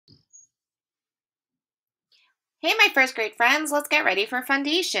Hey, my first grade friends, let's get ready for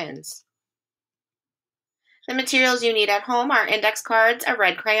Fundations. The materials you need at home are index cards, a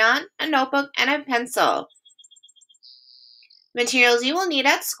red crayon, a notebook, and a pencil. Materials you will need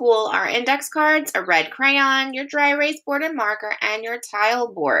at school are index cards, a red crayon, your dry erase board and marker, and your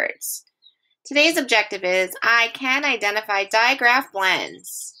tile boards. Today's objective is I can identify digraph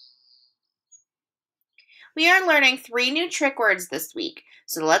blends. We are learning 3 new trick words this week,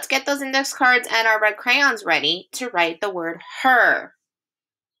 so let's get those index cards and our red crayons ready to write the word her.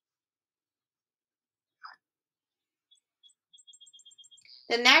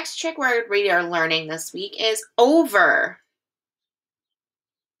 The next trick word we are learning this week is over.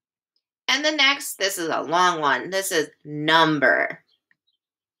 And the next, this is a long one. This is number.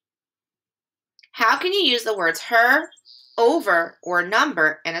 How can you use the words her, over, or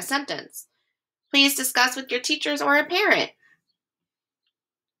number in a sentence? Please discuss with your teachers or a parent.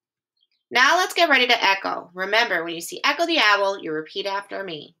 Now let's get ready to echo. Remember, when you see Echo the Owl, you repeat after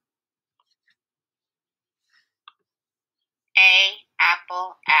me. A,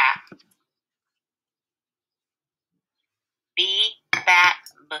 apple, A. B, bat,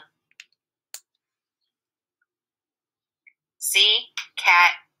 B. C,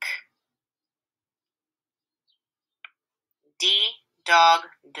 cat, K. D, dog,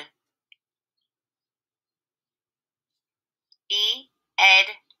 D. E, ed,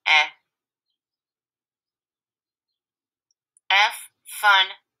 E. F, fun,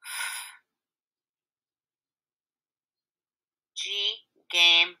 F. G,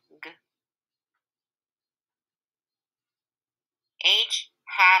 game, G. H,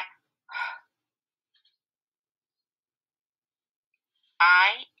 hat,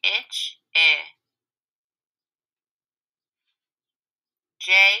 I, itch, I.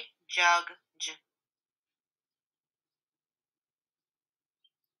 J, jug, J.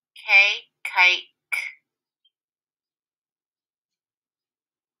 K, kite, K.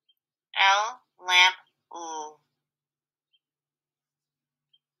 L, lamp, L.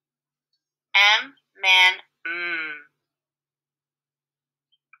 M, man, M.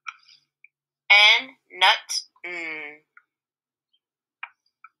 N, nut, N.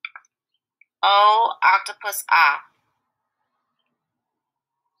 O, octopus, A.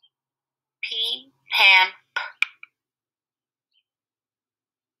 P, pan, P.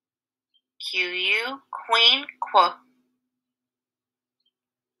 Q, queen, Qu.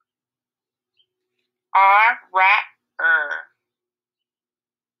 R, rat,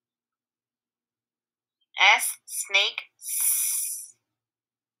 S, snake, S.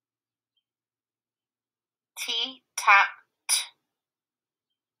 T, top, T.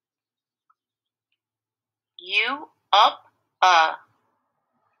 U, up,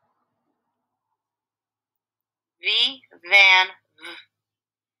 V, van, V.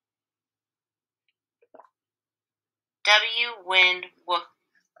 W, wind, W.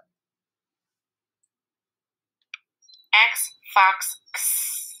 X, fox,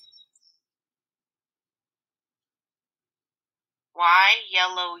 X. Y,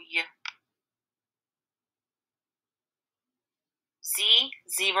 yellow, Y. Z,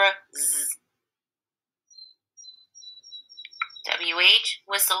 zebra, Z. WH,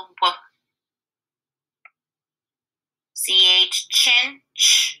 whistle, W. CH, chin,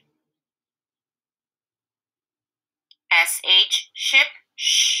 Ch. SH, ship,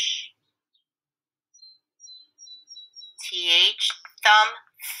 Sh. TH, thumb,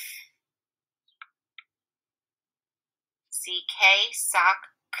 CK, sock,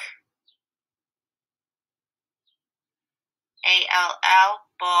 K. ALL,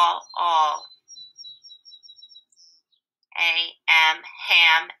 ball, all. AM,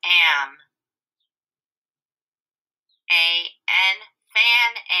 ham, am. AN,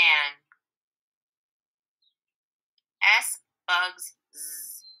 fan, an. S, bugs,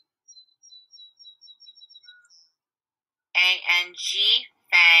 Z. ANG,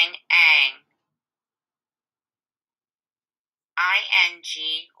 fang, ang. ING,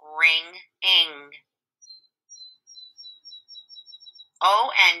 ring, ing.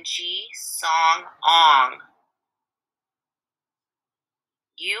 ONG, song, ong.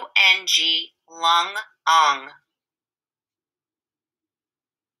 UNG, lung, ung.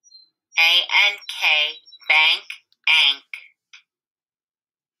 ANK, bank, ank.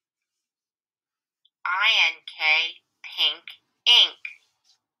 INK, pink, ink.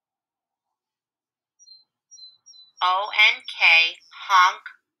 ONK, honk,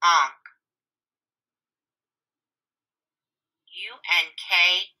 onk. UNK,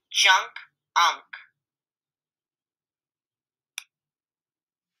 junk, unk.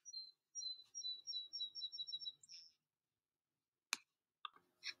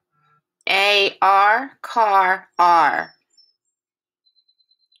 A-R, car, R.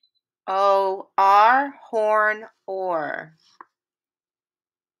 O-R, horn, or.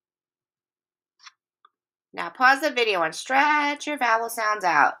 Now pause the video and stretch your vowel sounds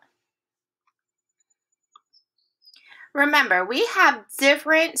out. Remember, we have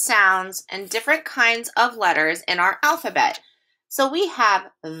different sounds and different kinds of letters in our alphabet. So we have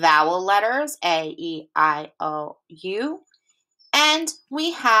vowel letters, A, E, I, O, U, and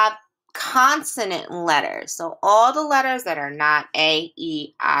we have consonant letters. So all the letters that are not A,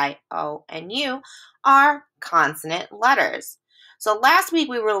 E, I, O, and U are consonant letters. So last week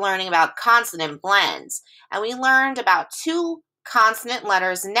we were learning about consonant blends, and we learned about two consonant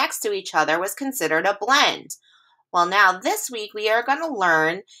letters next to each other was considered a blend. Well, now this week we are going to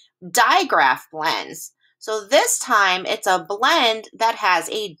learn digraph blends. So this time it's a blend that has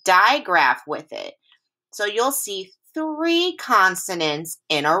a digraph with it. So you'll see 3 consonants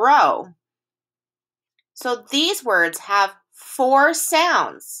in a row. So these words have 4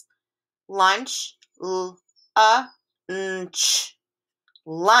 sounds. Lunch, nch,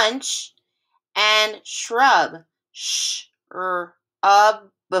 lunch, and shrub, shrub.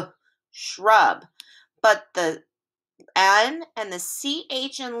 But the N and the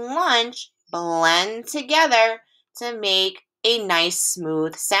CH in lunch blend together to make a nice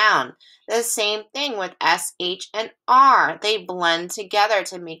smooth sound. The same thing with SH and R. They blend together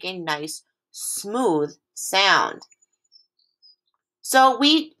to make a nice smooth sound. So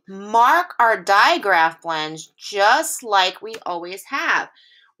we mark our digraph blends just like we always have.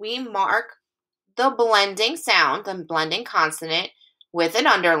 We mark the blending sound, the blending consonant, with an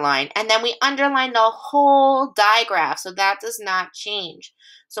underline, and then we underline the whole digraph, so that does not change.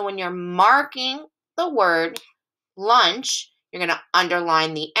 So when you're marking the word lunch, you're going to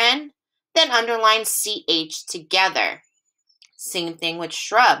underline the N, then underline CH together. Same thing with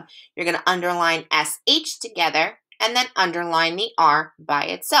shrub. You're going to underline SH together, and then underline the R by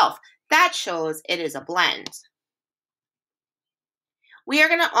itself. That shows it is a blend. We are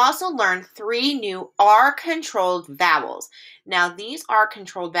going to also learn 3 new R-controlled vowels. Now, these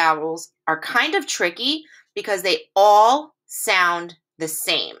R-controlled vowels are kind of tricky because they all sound the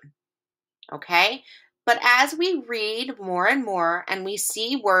same, okay? But as we read more and more and we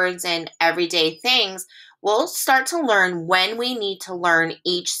see words in everyday things, we'll start to learn when we need to learn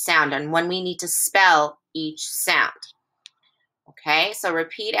each sound and when we need to spell each sound. Okay, so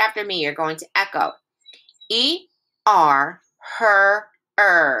repeat after me. You're going to echo. E-R, her,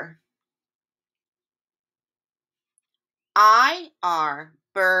 I-R,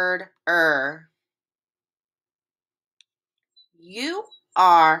 bird,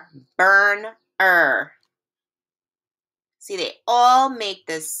 You-R, burn, See, they all make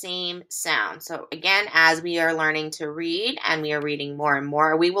the same sound. So again, as we are learning to read and we are reading more and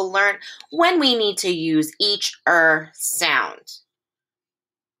more, we will learn when we need to use each sound.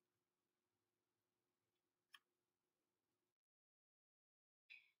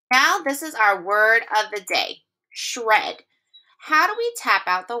 Now, this is our word of the day, shred. How do we tap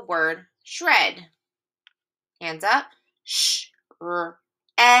out the word shred? Hands up. Shred.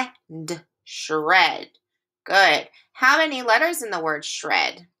 Shred. Good. How many letters in the word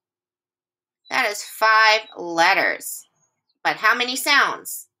shred? That is 5 letters. But how many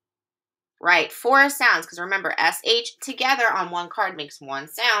sounds? Right, 4 sounds, because remember, SH together on one card makes 1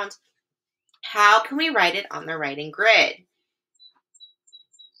 sound. How can we write it on the writing grid?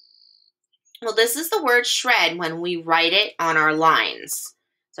 Well, this is the word shred when we write it on our lines.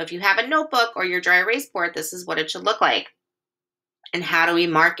 So if you have a notebook or your dry erase board, this is what it should look like. And how do we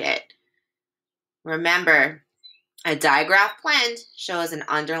mark it? Remember, a digraph blend shows an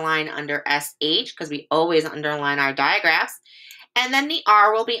underline under SH because we always underline our digraphs. And then the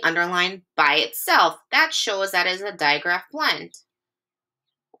R will be underlined by itself. That shows that is a digraph blend.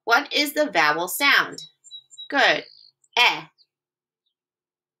 What is the vowel sound? Good. Eh.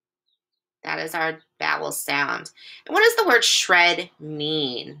 That is our vowel sound. And what does the word shred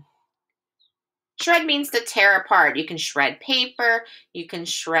mean? Shred means to tear apart. You can shred paper. You can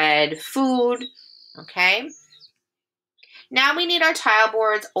shred food. Okay? Now we need our tile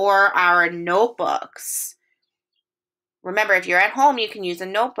boards or our notebooks. Remember, if you're at home, you can use a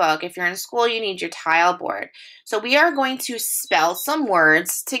notebook. If you're in school, you need your tile board. So we are going to spell some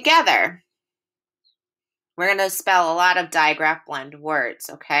words together. We're going to spell a lot of digraph blend words,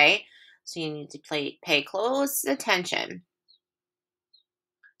 okay? So you need to pay close attention.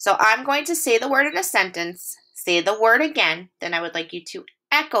 So I'm going to say the word in a sentence, say the word again, then I would like you to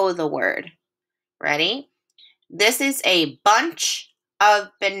echo the word. Ready? This is a bunch of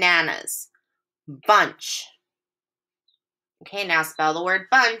bananas. Bunch. Okay, now spell the word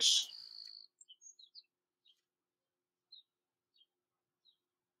bunch.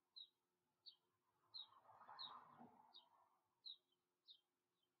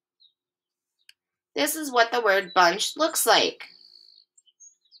 This is what the word bunch looks like.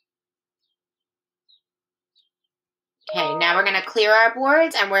 Okay, now we're going to clear our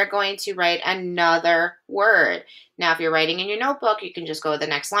boards and we're going to write another word. Now, if you're writing in your notebook, you can just go to the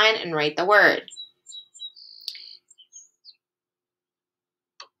next line and write the word.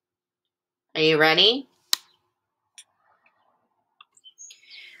 Are you ready?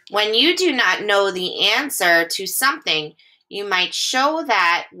 When you do not know the answer to something, you might show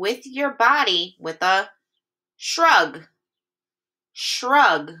that with your body with a shrug.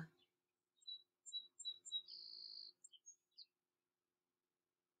 Shrug.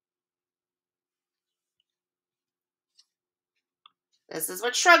 This is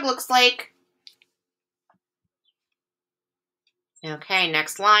what shrug looks like. Okay,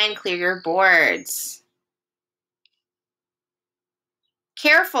 next line, clear your boards.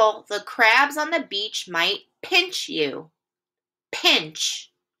 Careful, the crabs on the beach might pinch you.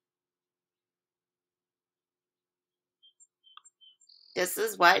 Pinch. This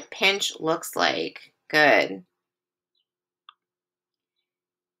is what pinch looks like. Good.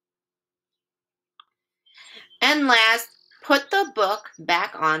 And last, put the book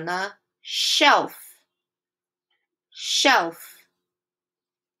back on the shelf. Shelf.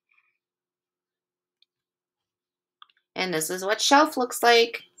 And this is what shelf looks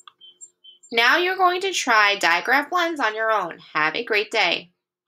like. Now you're going to try digraph blends on your own. Have a great day.